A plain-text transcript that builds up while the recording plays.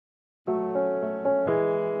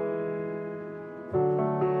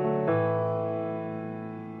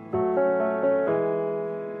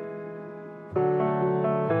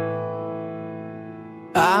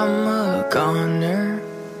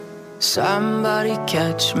Somebody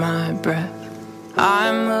catch my breath,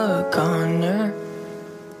 I'm a goner.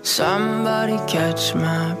 Somebody catch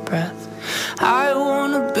my breath, I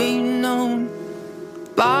wanna be known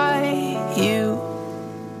by you.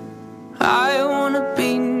 I wanna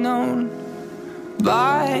be known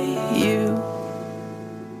by you.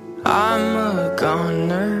 I'm a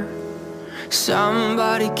goner.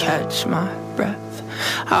 Somebody catch my breath,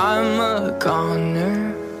 I'm a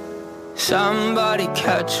goner. Somebody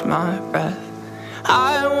catch my breath,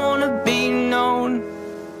 I wanna be known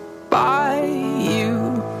by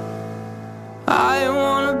you. I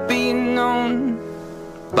wanna be known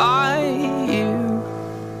by you.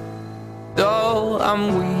 Though I'm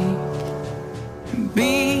weak and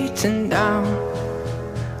beaten down,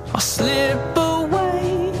 I'll slip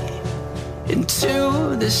away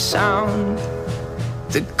into the sound.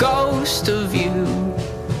 The ghost of you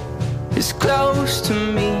is close to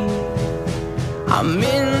me. I'm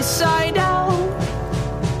inside out,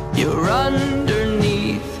 you're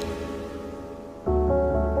underneath.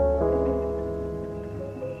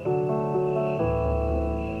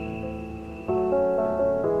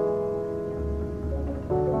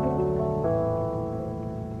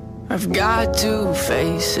 I've got two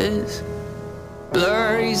faces,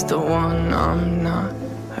 blurry's the one I'm not.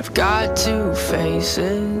 I've got two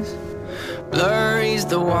faces, blurry's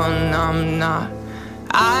the one I'm not.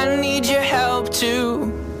 I need your help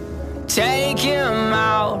to take him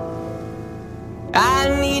out.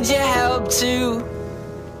 I need your help to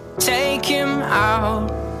take him out.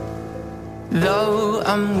 Though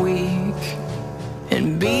I'm weak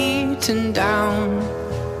and beaten down,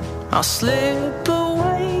 I'll slip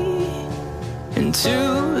away into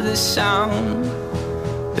the sound.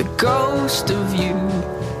 The ghost of you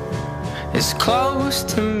is close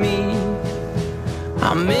to me.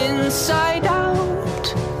 I'm inside out,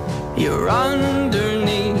 you're under